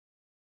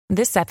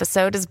This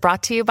episode is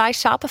brought to you by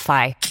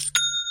Shopify.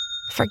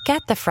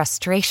 Forget the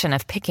frustration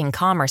of picking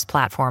commerce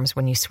platforms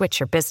when you switch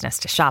your business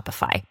to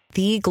Shopify,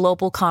 the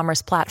global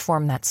commerce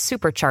platform that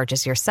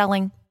supercharges your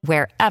selling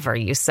wherever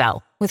you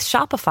sell. With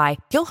Shopify,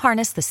 you'll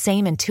harness the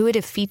same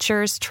intuitive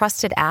features,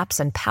 trusted apps,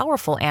 and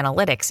powerful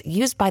analytics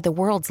used by the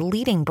world's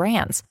leading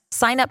brands.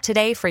 Sign up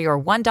today for your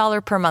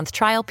 $1 per month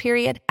trial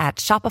period at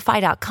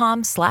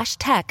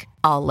shopify.com/tech,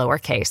 all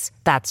lowercase.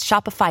 That's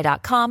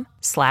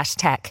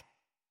shopify.com/tech.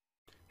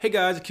 Hey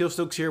guys, Akil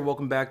Stokes here.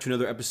 Welcome back to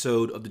another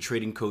episode of the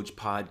Trading Coach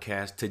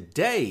Podcast.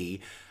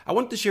 Today, I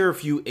wanted to share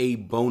with you a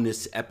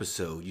bonus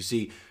episode. You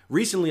see,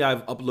 recently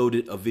I've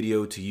uploaded a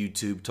video to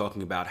YouTube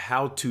talking about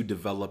how to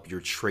develop your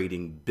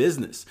trading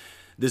business.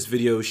 This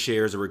video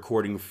shares a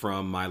recording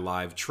from my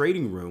live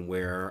trading room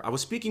where I was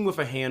speaking with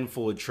a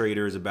handful of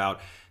traders about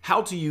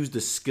how to use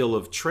the skill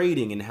of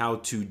trading and how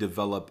to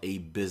develop a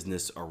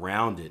business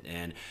around it.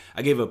 And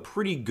I gave a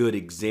pretty good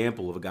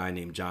example of a guy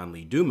named John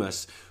Lee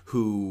Dumas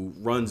who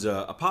runs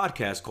a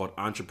podcast called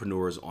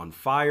Entrepreneurs on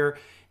Fire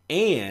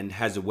and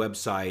has a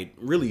website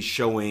really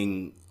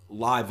showing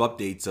live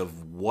updates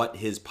of what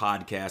his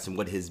podcast and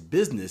what his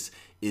business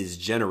is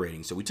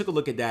generating. So we took a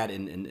look at that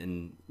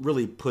and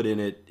really put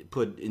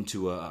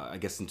into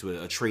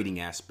a trading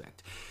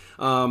aspect.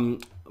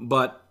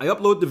 But I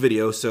upload the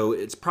video, so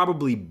it's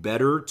probably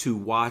better to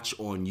watch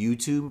on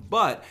YouTube.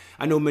 But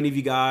I know many of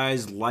you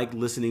guys like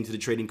listening to the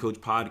Trading Coach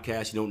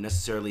Podcast. You don't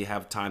necessarily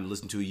have time to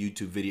listen to a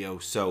YouTube video.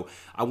 So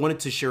I wanted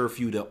to share with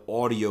you the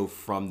audio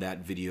from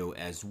that video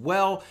as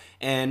well.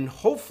 And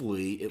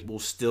hopefully it will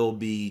still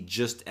be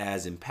just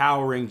as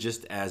empowering,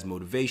 just as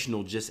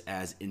motivational, just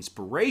as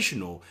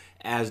inspirational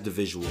as the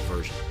visual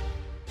version.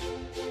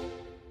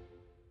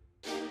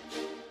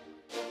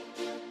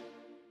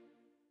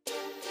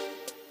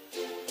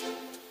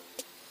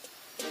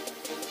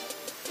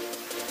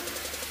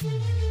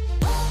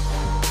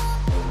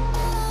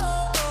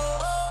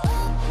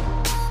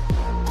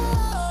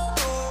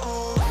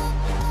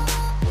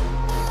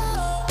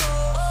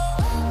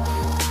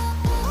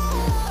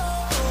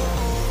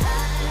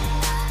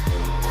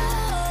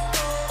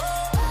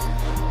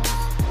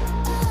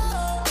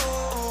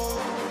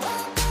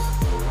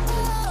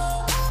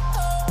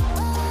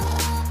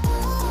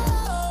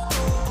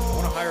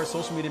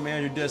 Social media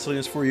manager does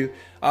something for you.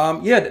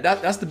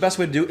 That's the best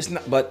way to do it. It's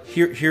not, but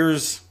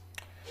here's,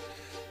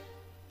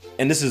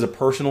 and this is a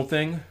personal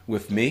thing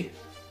with me.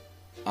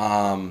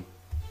 I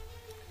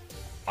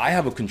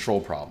have a control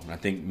problem. I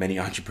think many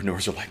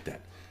entrepreneurs are like that.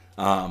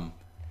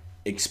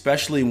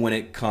 Especially when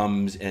it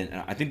comes,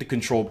 and I think the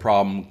control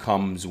problem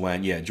comes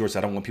when, George,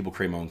 I don't want people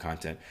creating my own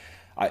content.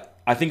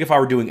 I think if I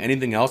were doing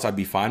anything else, I'd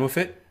be fine with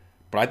it.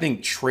 But I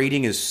think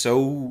trading is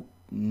so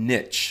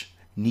niche,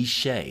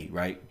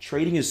 right?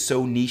 Trading is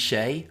so niche.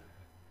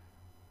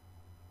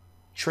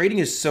 Trading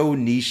is so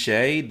niche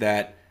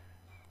that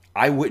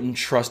I wouldn't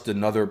trust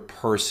another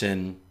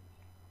person.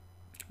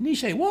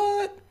 Niche,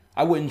 what?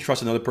 I wouldn't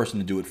trust another person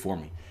to do it for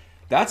me.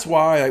 That's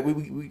why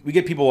we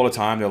get people all the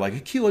time. They're like,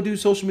 Akil, I do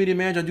social media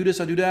manager. I do this,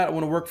 I do that.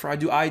 I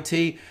do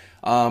IT.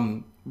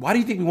 Why do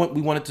you think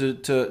we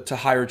wanted to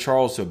hire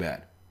Charles so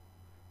bad?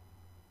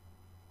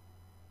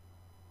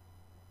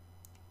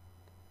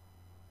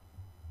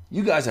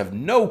 You guys have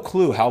no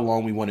clue how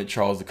long we wanted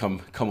Charles to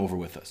come over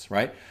with us,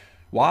 right?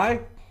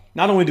 Why?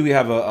 Not only do we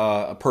have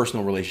a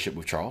personal relationship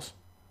with Charles,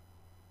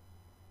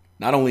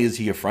 not only is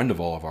he a friend of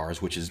all of ours,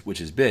 which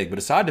is big, but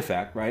aside the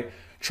fact, right?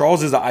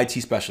 Charles is an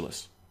IT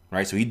specialist,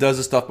 right? So he does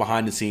the stuff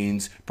behind the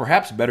scenes,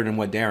 perhaps better than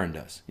what Darren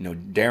does.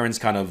 Darren's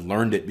kind of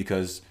learned it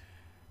because,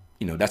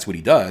 that's what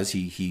he does.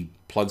 He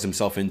plugs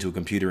himself into a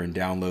computer and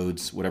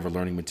downloads whatever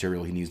learning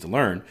material he needs to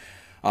learn.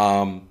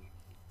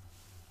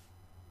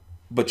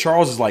 But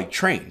Charles is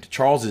trained.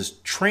 Charles is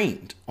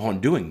trained on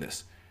doing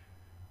this.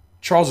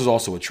 Charles is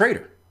also a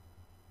trader.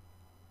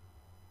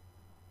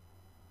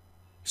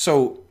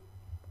 So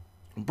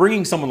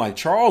bringing someone like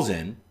Charles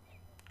in,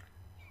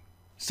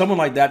 someone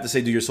like that to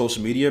say do your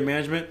social media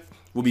management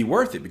will be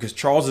worth it because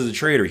Charles is a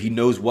trader. He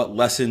knows what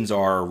lessons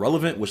are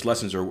relevant, which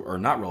lessons are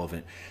not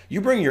relevant. You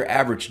bring your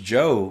average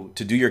Joe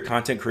to do your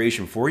content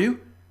creation for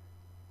you.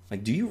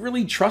 Do you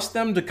really trust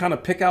them to kind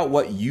of pick out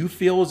what you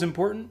feel is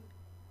important?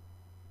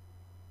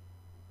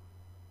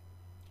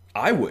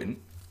 I wouldn't.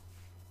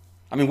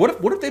 I mean,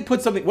 what if they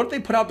put something? What if they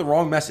put out the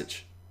wrong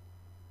message?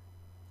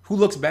 Who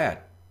looks bad?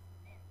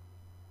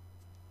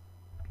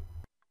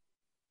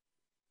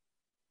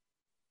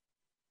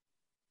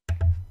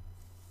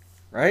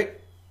 Right?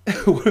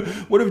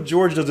 What if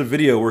George does a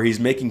video where he's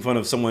making fun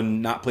of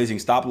someone not placing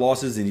stop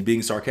losses and he's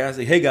being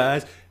sarcastic? Hey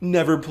guys,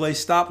 never place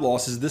stop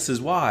losses. This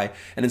is why.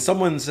 And then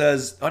someone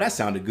says, "Oh, that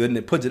sounded good," and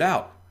it puts it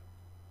out.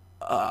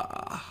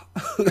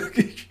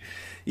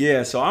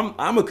 Yeah, so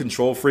I'm a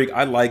control freak.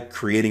 I like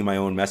creating my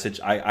own message.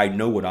 I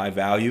know what I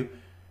value.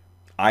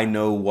 I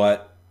know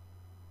what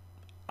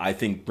I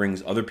think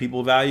brings other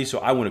people value, so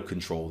I want to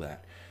control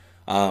that.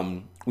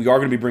 We are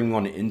going to be bringing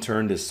on an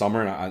intern this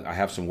summer, and I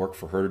have some work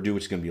for her to do,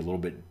 which is going to be a little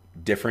bit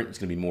different. It's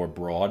going to be more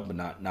broad, but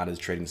not as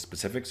trading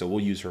specific, so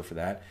we'll use her for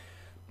that.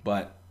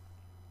 But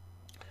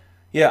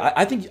Yeah,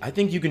 I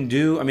think you can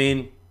do. I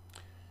mean,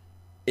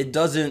 it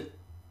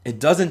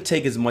doesn't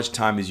take as much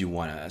time as you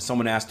want.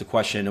 Someone asked a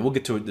question, and we'll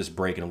get to this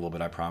break in a little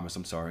bit. I promise.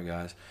 I'm sorry,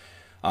 guys.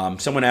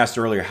 Someone asked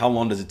earlier, how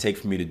long does it take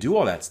for me to do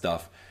all that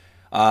stuff?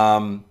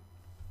 Not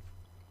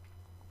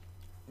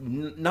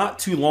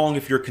too long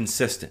if you're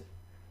consistent,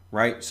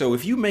 right? So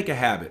if you make a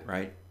habit,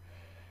 right?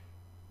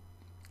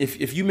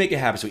 If you make a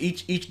habit, so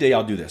each day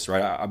I'll do this,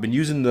 right? I've been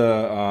using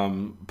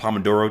the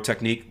Pomodoro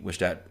technique, which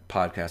that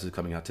podcast is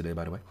coming out today,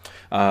 by the way.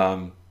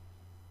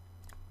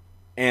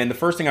 And the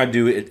first thing I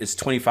do is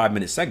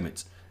 25-minute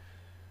segments.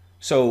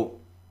 So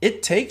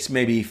it takes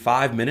maybe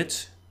 5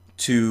 minutes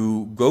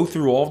to go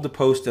through all of the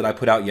posts that I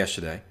put out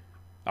yesterday.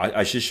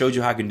 I just showed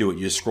you how I can do it.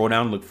 You just scroll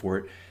down, look for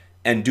it,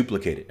 and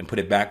duplicate it and put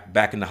it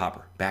back in the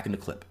hopper, back in the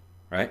clip,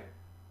 right?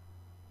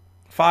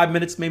 5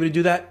 minutes maybe to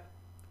do that,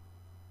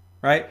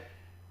 right?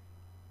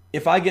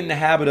 If I get in the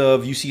habit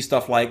of, you see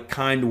stuff like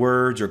kind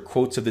words or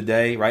quotes of the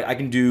day, right? I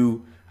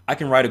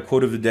can write a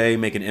quote of the day,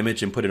 make an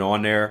image and put it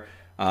on there.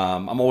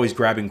 I'm always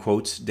grabbing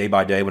quotes day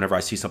by day whenever I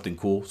see something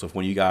cool. So if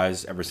one of you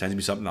guys ever sends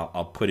me something,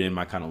 I'll put it in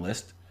my kind of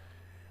list.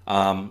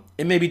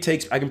 It maybe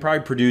takes, I can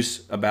probably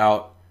produce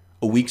about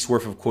a week's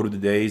worth of quote of the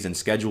days and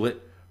schedule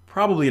it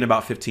probably in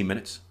about 15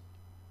 minutes.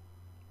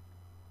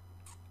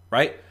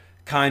 Right?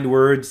 Kind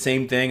word,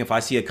 same thing. If I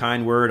see a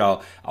kind word,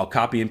 I'll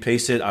copy and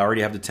paste it. I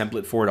already have the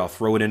template for it. I'll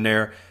throw it in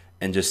there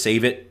and just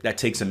save it. That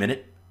takes a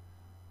minute.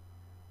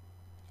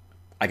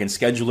 I can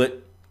schedule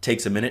it,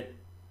 takes a minute,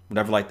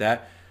 whatever like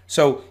that.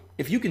 So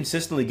if you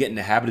consistently get in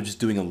the habit of just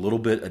doing a little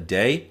bit a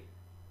day,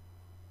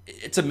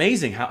 it's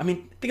amazing how, I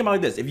mean, think about it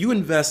like this. If you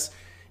invest,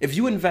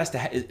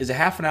 is a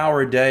half an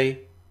hour a day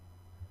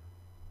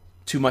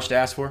too much to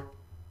ask for?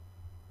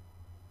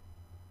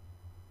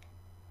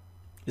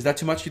 Is that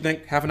too much, you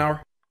think? Half an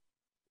hour?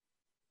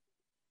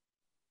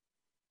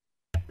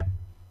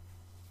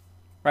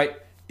 Right?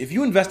 If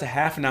you invest a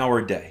half an hour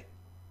a day,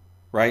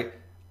 right?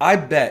 I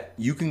bet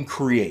you can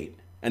create,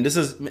 and this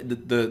is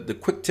the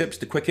quick tips,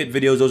 the quick hit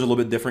videos, those are a little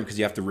bit different because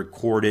you have to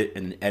record it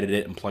and edit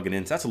it and plug it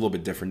in. So that's a little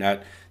bit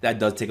different. That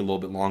does take a little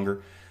bit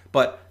longer.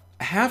 But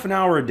a half an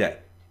hour a day,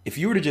 if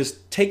you were to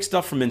just take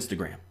stuff from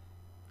Instagram,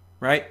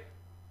 right?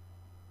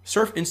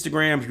 Surf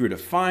Instagram, if you were to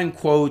find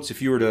quotes,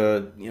 if you were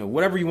to,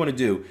 whatever you want to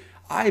do,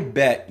 I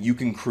bet you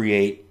can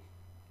create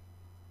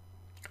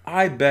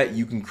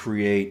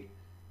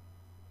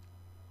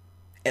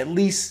at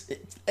least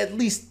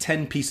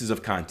 10 pieces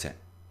of content.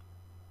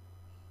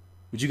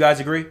 Would you guys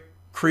agree?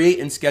 Create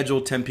and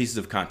schedule 10 pieces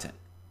of content.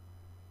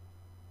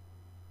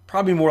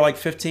 Probably more like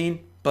 15,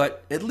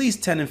 but at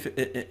least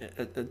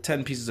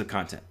 10 pieces of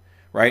content,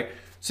 right?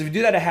 So if you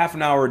do that a half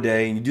an hour a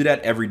day and you do that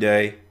every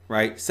day,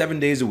 right? 7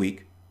 days a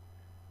week,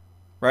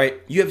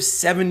 right? You have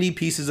 70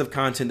 pieces of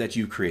content that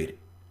you've created.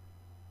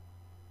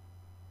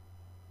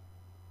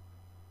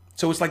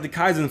 So it's like the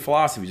Kaizen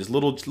philosophy, just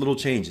little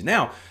changes.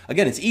 Now,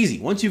 again, it's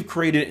easy. Once you've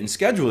created it and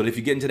scheduled it, if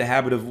you get into the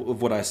habit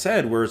of what I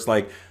said, where it's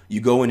like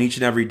you go in each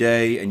and every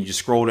day and you just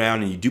scroll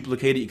down and you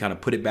duplicate it, you kind of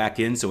put it back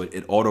in so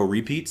it auto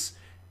repeats.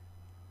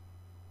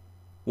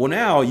 Well,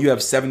 now you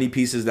have 70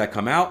 pieces that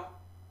come out.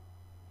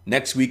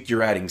 Next week,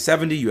 you're adding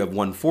 70. You have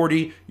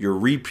 140. You're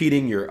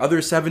repeating your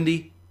other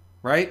 70,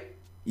 right?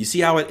 You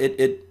see how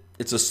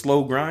it's a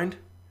slow grind?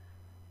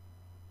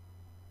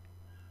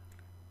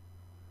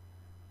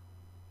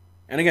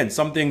 And again,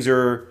 some things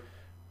are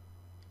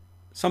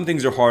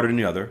harder than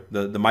the other.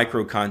 The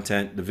micro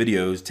content, the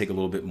videos take a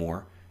little bit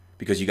more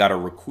because you got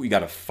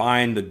to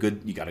find the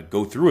good. You got to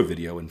go through a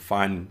video and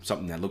find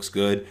something that looks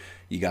good.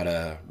 You got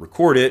to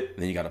record it,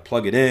 and then you got to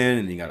plug it in,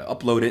 and then you got to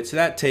upload it. So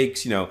that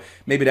takes,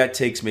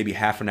 maybe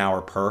half an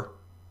hour per.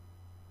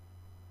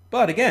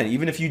 But again,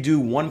 even if you do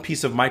one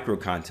piece of micro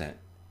content,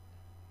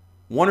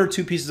 1 or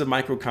 2 pieces of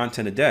micro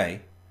content a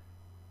day,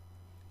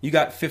 you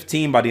got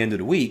 15 by the end of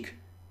the week.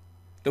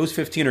 Those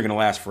 15 are going to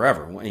last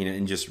forever,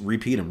 and just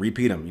repeat them.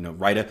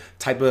 Write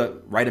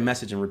a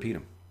message and repeat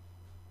them.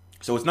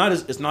 So it's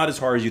not as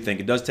hard as you think.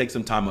 It does take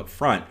some time up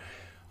front,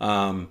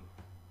 but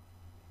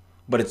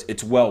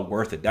it's well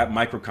worth it. That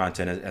micro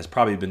content has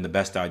probably been the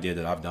best idea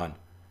that I've done.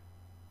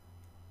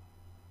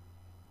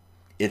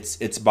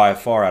 It's by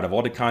far, out of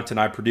all the content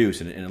I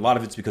produce, and a lot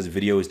of it's because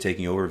video is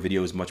taking over.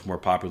 Video is much more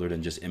popular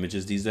than just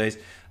images these days.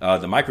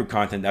 The micro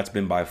content, that's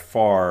been by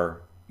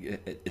far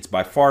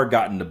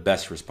gotten the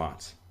best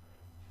response.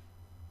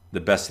 The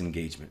best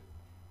engagement,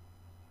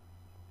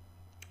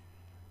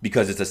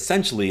 because it's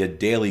essentially a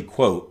daily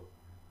quote,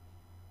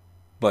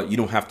 but you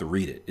don't have to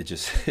read it. It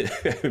just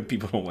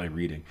people don't like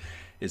reading.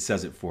 It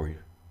says it for you.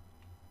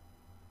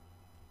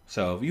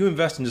 So if you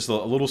invest in just a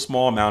little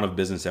small amount of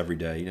business every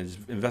day,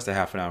 just invest a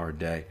half an hour a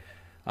day,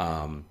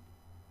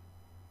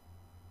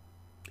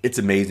 it's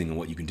amazing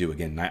what you can do.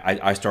 Again,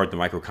 I started the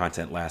micro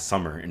content last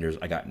summer, and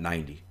I got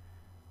 90,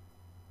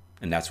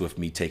 and that's with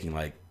me taking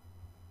like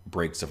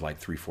breaks of like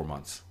 3-4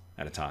 months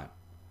at a time.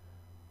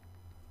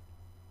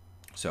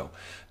 So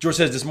George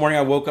says, this morning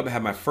I woke up and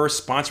had my first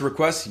sponsor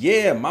request.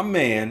 Yeah, my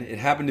man. It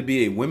happened to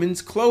be a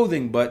women's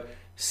clothing, but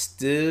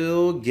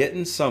still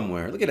getting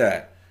somewhere. Look at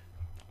that.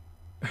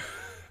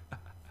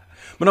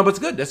 But no, but it's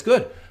good. That's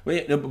good.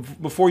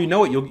 Before you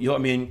know it, I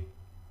mean,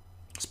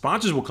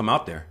 sponsors will come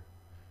out there.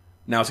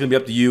 Now it's going to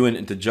be up to you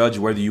and to judge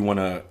whether you want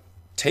to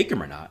take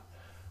them or not.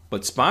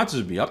 But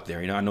sponsors will be up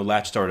there. You know, I know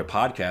Latch started a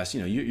podcast.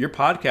 You know, your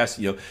podcast,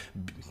 you know,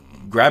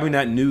 grabbing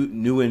that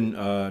new and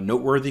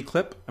noteworthy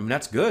clip. I mean,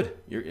 that's good.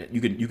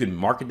 You can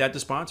market that to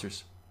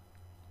sponsors.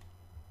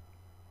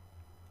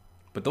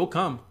 But they'll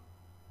come.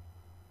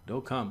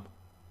 They'll come.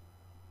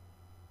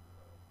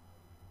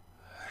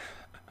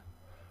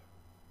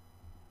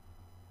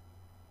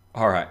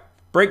 All right,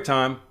 break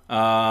time.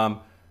 No,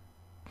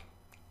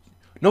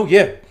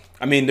 yeah.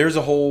 I mean, there's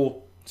a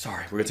whole.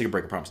 Sorry, we're gonna take a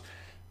break. I promise.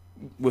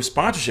 With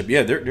sponsorship,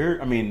 yeah,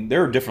 I mean,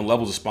 there are different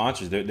levels of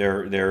sponsors.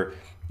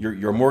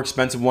 Your more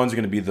expensive ones are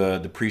going to be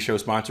the pre-show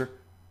sponsor,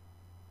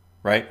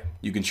 right?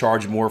 You can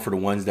charge more for the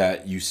ones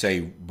that you say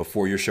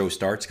before your show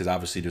starts, because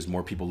obviously there's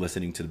more people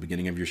listening to the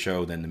beginning of your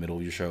show than the middle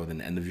of your show than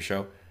the end of your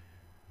show.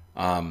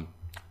 But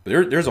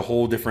there's a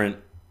lot of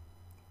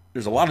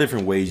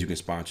different ways you can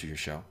sponsor your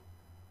show.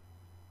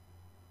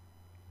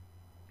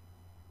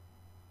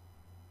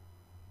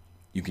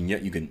 You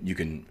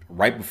can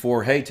right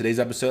before, hey, today's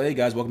episode, hey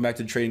guys, welcome back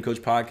to the Trading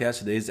Coach Podcast.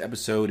 Today's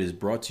episode is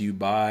brought to you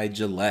by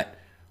Gillette.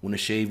 Want to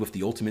shave with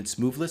the ultimate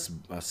smoothness?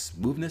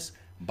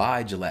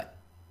 By Gillette.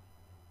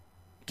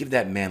 Give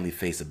that manly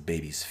face a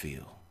baby's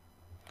feel,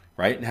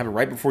 right? And have it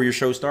right before your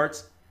show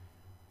starts.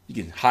 You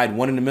can hide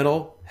one in the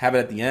middle, have it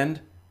at the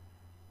end.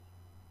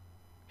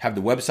 Have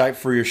the website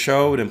for your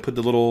show, then put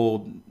the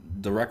little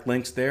direct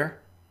links there.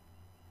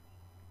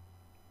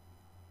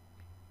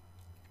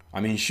 I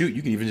mean, shoot,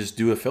 you can even just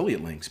do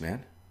affiliate links,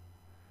 man.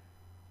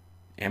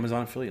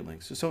 Amazon affiliate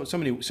links. So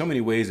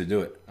many ways to do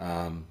it.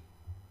 And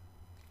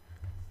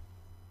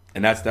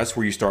that's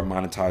where you start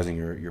monetizing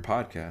your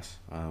podcast.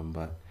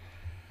 But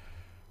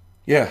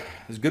yeah,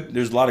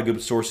 there's a lot of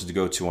good sources to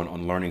go to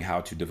on learning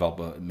how to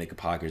make a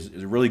podcast.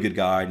 There's a really good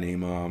guy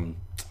named now I'm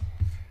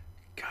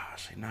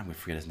gonna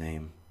forget his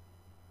name.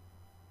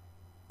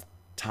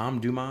 Tom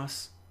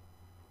Dumas.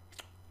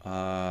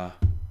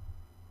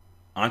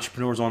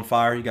 Entrepreneurs on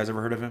Fire. You guys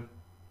ever heard of him?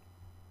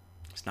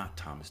 It's not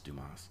Thomas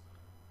Dumas.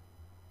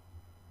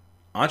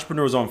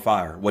 Entrepreneurs on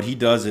Fire. What he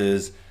does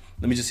is,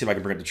 let me just see if I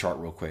can bring up the chart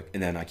real quick.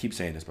 And then I keep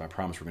saying this, but I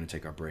promise we're going to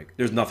take our break.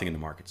 There's nothing in the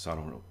market,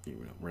 so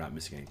we're not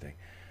missing anything.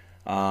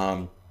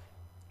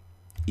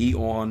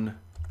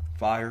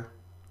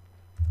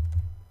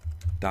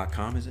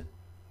 EOnFire.com, is it?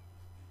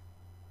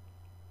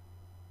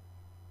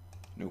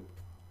 Nope.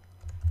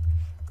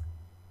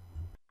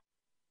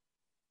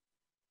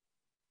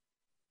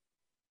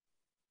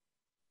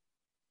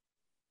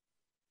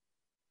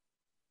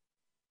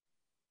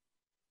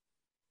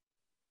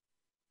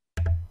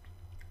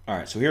 All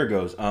right, so here it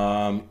goes.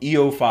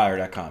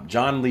 EOfire.com.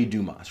 John Lee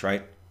Dumas,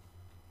 right?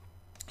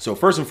 So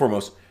first and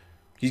foremost,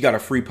 he's got a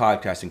free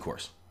podcasting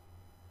course.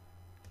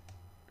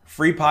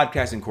 Free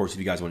podcasting course if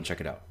you guys want to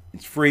check it out.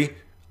 It's free.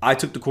 I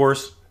took the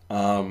course.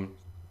 I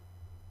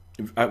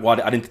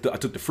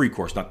took the free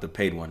course, not the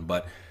paid one,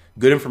 but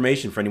good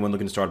information for anyone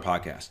looking to start a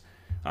podcast.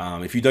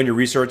 If you've done your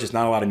research, it's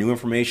not a lot of new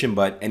information,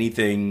 but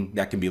anything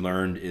that can be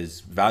learned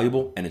is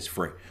valuable and it's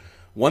free.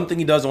 One thing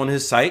he does on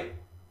his site,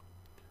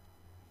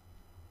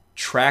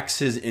 tracks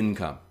his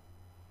income.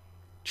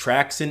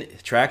 Tracks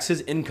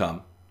his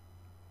income.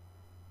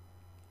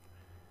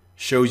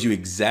 Shows you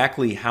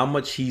exactly how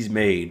much he's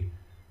made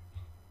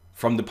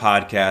from the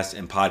podcast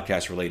and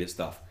podcast related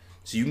stuff.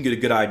 So you can get a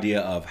good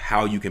idea of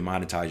how you can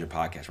monetize your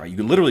podcast, right? You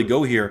can literally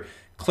go here,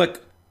 click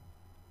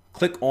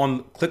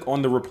on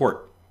the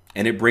report,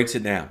 and it breaks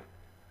it down.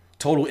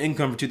 Total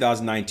income for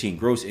 2019,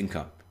 gross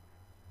income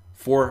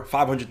for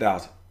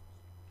 $500,000.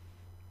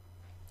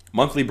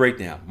 Monthly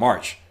breakdown,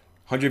 March,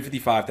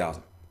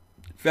 $155,000.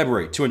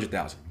 February,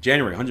 $200,000.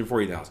 January,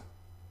 $140,000.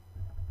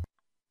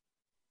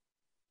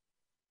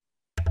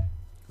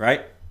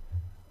 Right?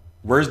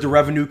 Where's the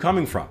revenue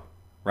coming from?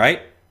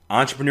 Right?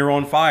 Entrepreneur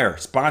on Fire,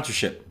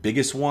 sponsorship,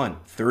 biggest one,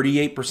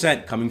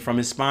 38% coming from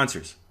his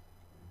sponsors.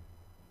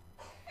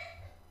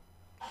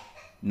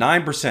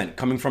 9%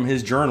 coming from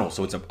his journal.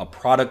 So it's a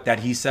product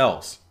that he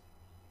sells.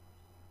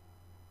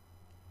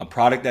 A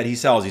product that he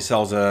sells. He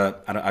sells I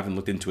haven't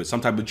looked into it,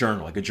 some type of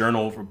journal, like a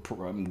journal,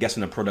 I'm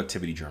guessing a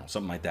productivity journal,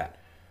 something like that.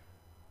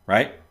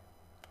 Right?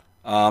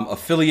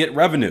 Affiliate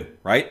revenue,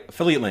 right?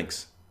 Affiliate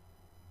links.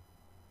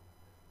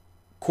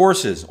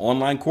 Courses,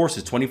 online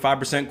courses,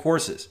 25%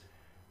 courses.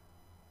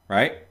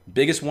 Right?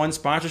 Biggest one,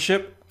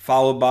 sponsorship,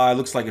 followed by,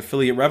 looks like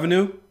affiliate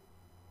revenue.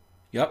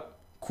 Yep.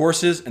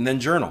 Courses, and then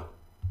journal.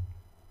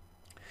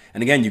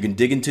 And again, you can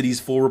dig into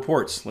these full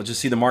reports. Let's just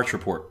see the March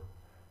report,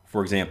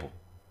 for example.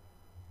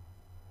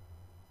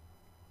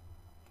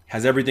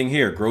 Has everything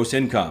here. Gross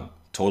income,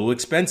 total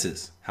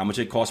expenses, how much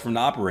it costs for them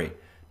to operate,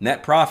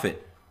 net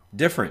profit,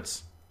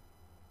 difference.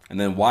 And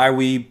then why are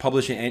we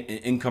publishing an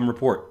income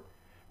report?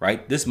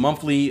 Right? This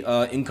monthly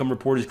income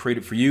report is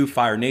created for you,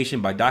 Fire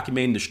Nation, by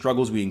documenting the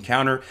struggles we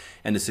encounter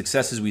and the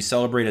successes we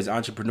celebrate as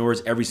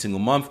entrepreneurs every single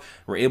month.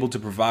 We're able to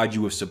provide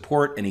you with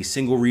support and a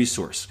single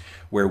resource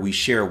where we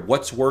share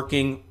what's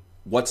working,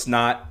 what's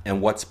not,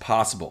 and what's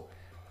possible.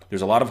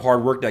 There's a lot of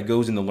hard work that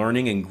goes into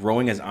learning and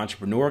growing as an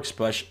entrepreneur,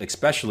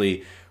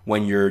 especially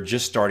when you're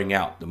just starting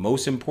out. The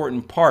most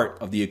important part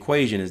of the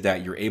equation is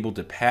that you're able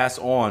to pass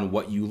on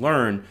what you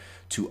learn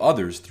to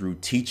others through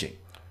teaching,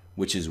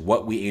 which is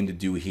what we aim to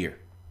do here.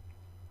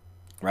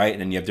 Right?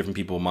 And then you have different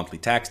people, monthly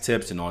tax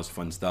tips and all this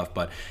fun stuff.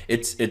 But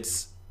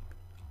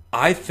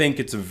I think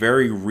it's a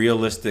very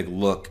realistic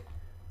look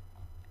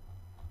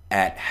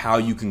at how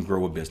you can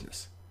grow a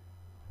business.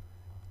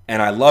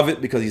 And I love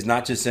it because he's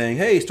not just saying,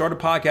 hey, start a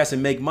podcast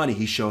and make money.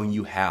 He's showing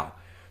you how.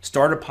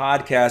 Start a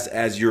podcast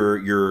as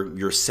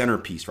your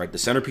centerpiece, right? The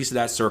centerpiece of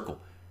that circle.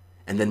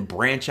 And then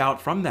branch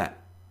out from that.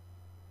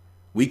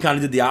 We kind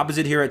of did the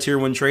opposite here at Tier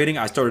 1 Trading.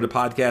 I started a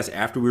podcast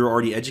after we were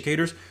already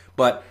educators.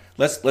 But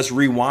let's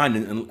rewind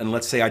and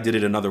let's say I did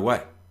it another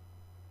way.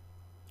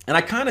 And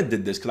I kind of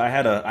did this because I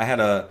had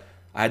the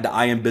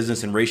I Am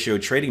Business and Ratio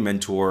Trading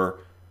Mentor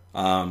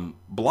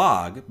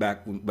blog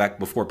back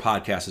before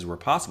podcasts were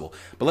possible.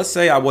 But let's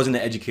say I wasn't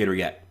an educator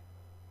yet,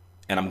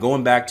 and I'm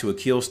going back to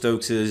Akil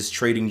Stokes'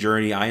 trading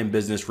journey, I Am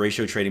Business,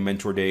 Ratio Trading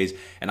Mentor days,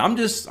 and I'm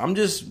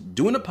just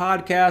doing a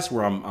podcast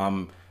where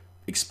I'm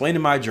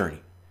explaining my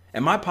journey.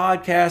 And my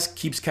podcast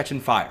keeps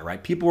catching fire,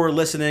 right? People are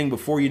listening.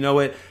 Before you know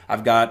it,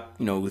 I've got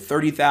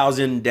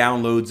 30,000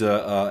 downloads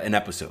an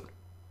episode,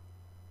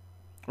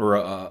 or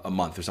a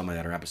month, or something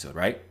like that, or an episode,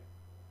 right?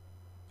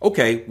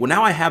 Okay, well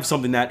now I have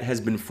something that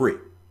has been free.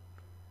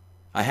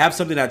 I have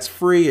something that's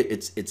free.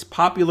 It's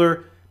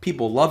popular.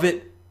 People love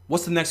it.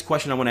 What's the next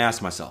question I want to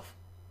ask myself?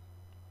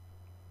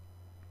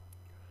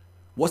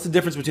 What's the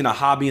difference between a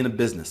hobby and a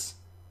business?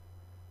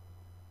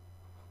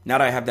 Now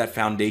that I have that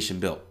foundation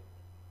built.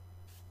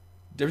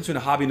 Difference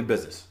between a hobby and a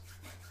business.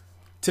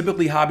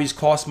 Typically, hobbies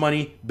cost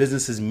money,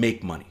 businesses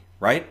make money,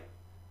 right?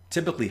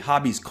 Typically,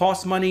 hobbies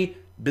cost money,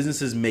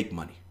 businesses make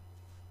money.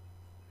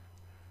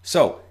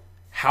 So,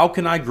 how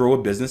can I grow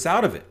a business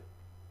out of it?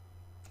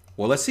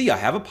 Well, let's see. I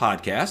have a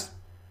podcast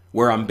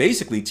where I'm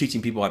basically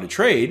teaching people how to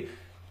trade.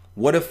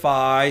 What if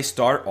I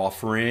start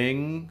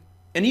offering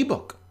an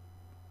ebook,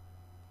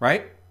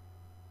 right?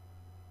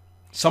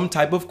 Some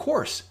type of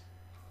course.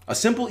 A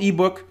simple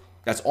ebook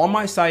that's on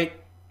my site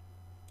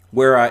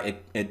where I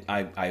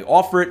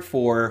offer it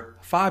for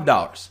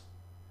 $5,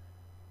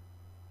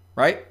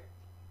 right?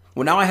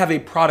 Well, now I have a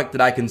product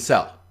that I can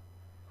sell,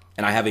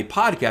 and I have a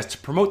podcast to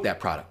promote that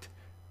product.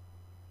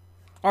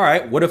 All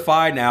right, what if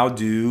I now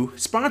do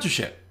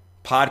sponsorship?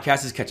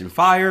 Podcast is catching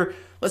fire.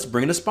 Let's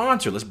bring in a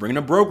sponsor. Let's bring in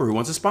a broker who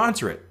wants to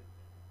sponsor it,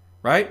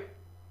 right?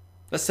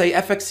 Let's say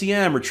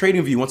FXCM or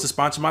TradingView wants to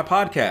sponsor my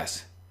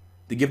podcast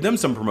to give them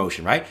some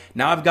promotion, right?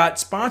 Now I've got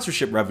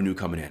sponsorship revenue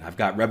coming in. I've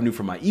got revenue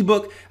from my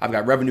ebook. I've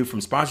got revenue from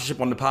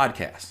sponsorship on the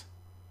podcast.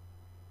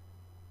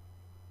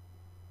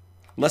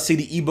 Let's say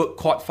the ebook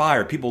caught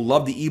fire. People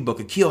love the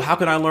ebook. Akil, how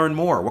can I learn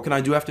more? What can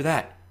I do after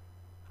that?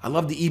 I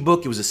love the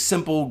ebook. It was a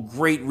simple,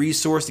 great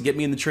resource to get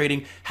me into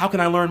trading. How can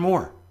I learn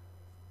more?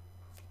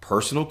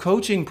 Personal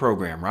coaching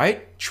program,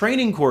 right?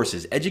 Training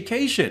courses,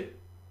 education,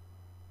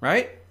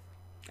 right?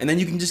 And then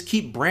you can just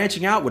keep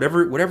branching out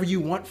whatever you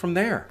want from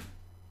there.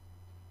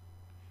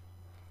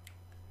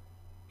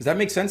 Does that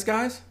make sense,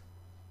 guys?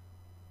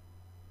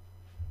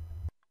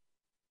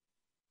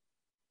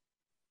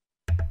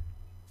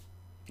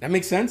 That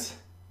makes sense?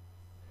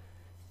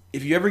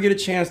 If you ever get a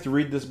chance to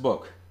read this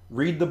book,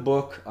 read the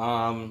book.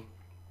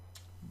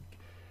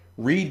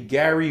 Read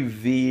Gary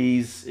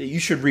V's. You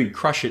should read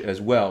Crush It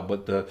as well,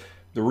 but the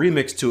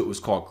remix to it was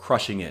called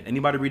Crushing It.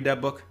 Anybody read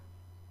that book?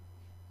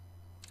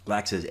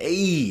 Black says,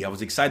 hey, I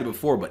was excited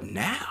before, but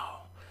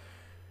now.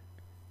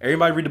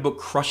 Everybody read the book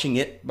Crushing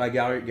It by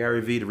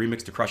Gary V, the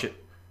remix to Crush It?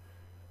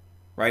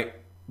 Right?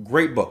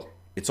 Great book.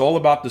 It's all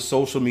about the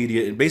social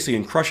media. And basically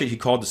in Crush It, he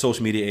called the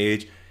social media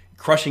age.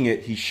 Crushing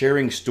It, he's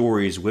sharing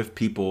stories with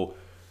people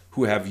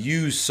who have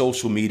used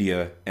social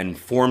media and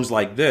forms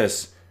like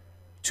this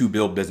to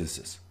build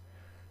businesses.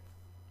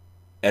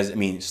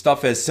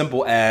 Stuff as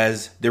simple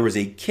as there was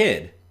a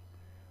kid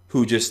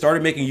who just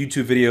started making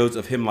YouTube videos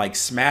of him like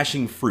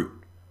smashing fruit,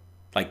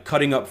 like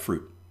cutting up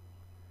fruit.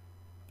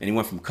 And he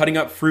went from cutting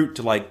up fruit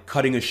to like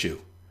cutting a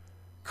shoe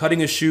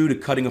to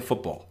cutting a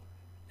football.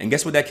 And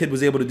guess what that kid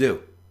was able to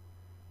do?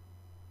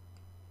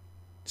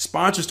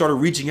 Sponsors started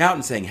reaching out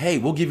and saying, hey,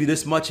 we'll give you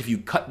this much if you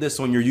cut this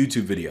on your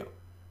YouTube video.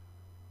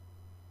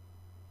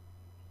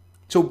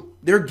 So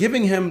they're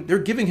giving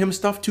him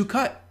stuff to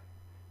cut.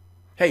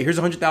 Hey, here's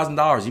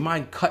 $100,000. You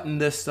mind cutting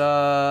this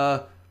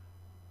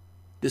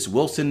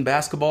Wilson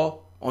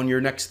basketball on your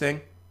next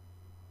thing?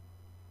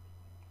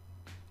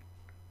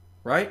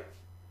 Right?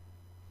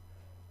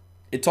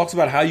 It talks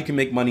about how you can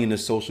make money in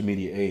this social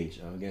media age.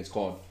 Again, it's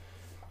called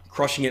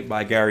Crushing It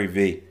by Gary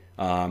V.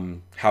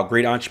 How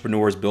great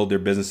entrepreneurs build their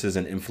businesses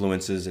and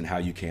influences, and how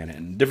you can.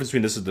 And the difference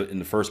between this and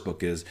the first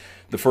book is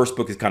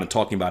kind of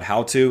talking about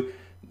how to.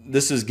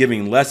 This is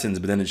giving lessons,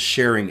 but then it's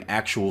sharing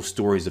actual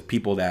stories of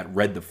people that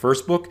read the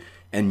first book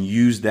and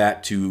use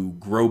that to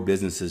grow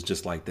businesses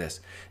just like this.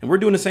 And we're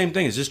doing the same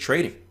thing. It's just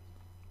trading.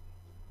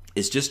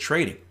 It's just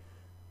trading.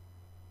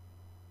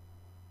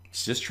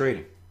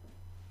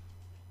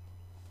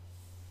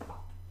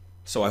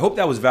 So I hope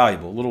that was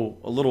valuable.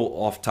 A little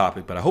off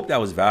topic, but I hope that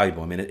was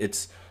valuable. I mean,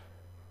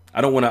 I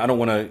don't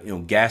want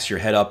to gas your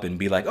head up and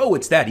be like, oh,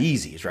 it's that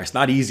easy. It's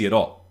not easy at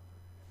all.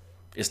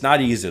 It's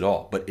not easy at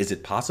all. But is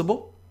it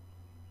possible?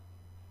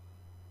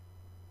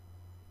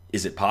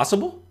 Is it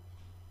possible?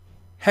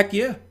 Heck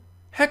yeah.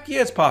 Heck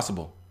yeah, it's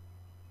possible.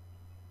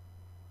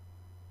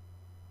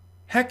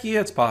 Heck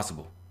yeah, it's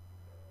possible.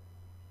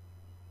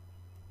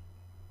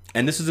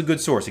 And this is a good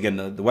source. Again,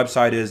 the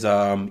website is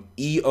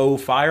EO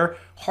Fire.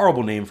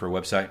 Horrible name for a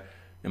website,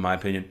 in my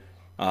opinion.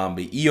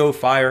 But EO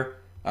Fire.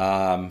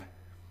 I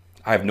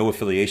have no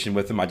affiliation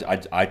with them.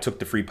 I took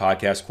the free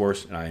podcast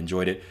course and I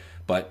enjoyed it.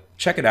 But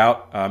check it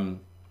out.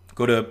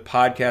 Go to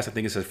podcast. I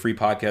think it says free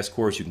podcast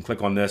course. You can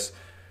click on this.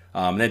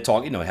 And then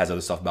talk, it has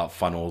other stuff about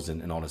funnels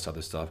and all this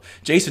other stuff.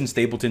 Jason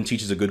Stapleton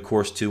teaches a good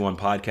course too on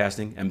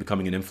podcasting and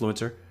becoming an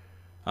influencer.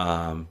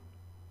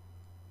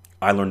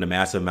 I learned a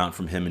massive amount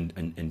from him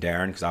and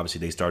Darren, because obviously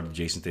they started the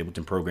Jason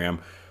Stapleton program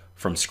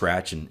from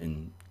scratch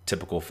in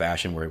typical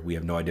fashion where we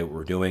have no idea what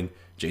we're doing.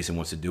 Jason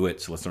wants to do it,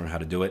 so let's learn how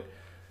to do it.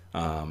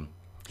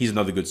 He's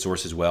another good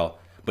source as well.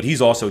 But he's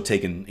also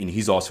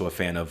he's also a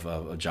fan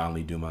of John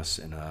Lee Dumas,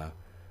 and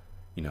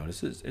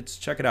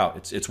check it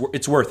out.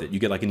 It's worth it. You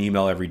get like an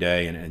email every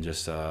day and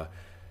just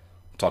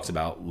talks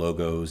about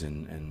logos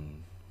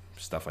and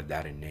stuff like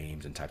that, and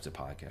names and types of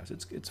podcasts.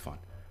 It's fun.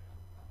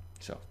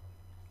 So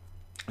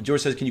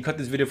George says, can you cut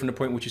this video from the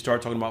point in which you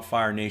started talking about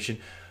Fire Nation?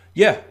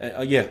 Yeah.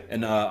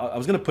 And I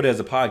was going to put it as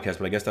a podcast,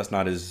 but I guess that's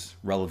not as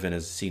relevant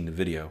as seeing the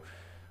video.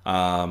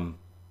 I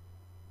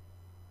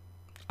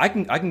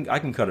can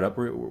cut it up.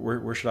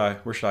 Where should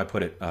I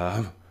put it?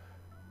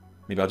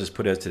 Maybe I'll just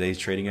put it as today's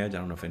trading edge. I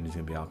don't know if anything's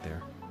going to be out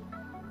there.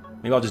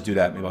 Maybe I'll just do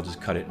that. Maybe I'll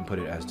just cut it and put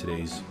it as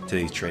today's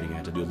trading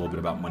edge. I'll do a little bit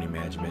about money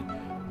management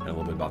and a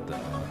little bit about the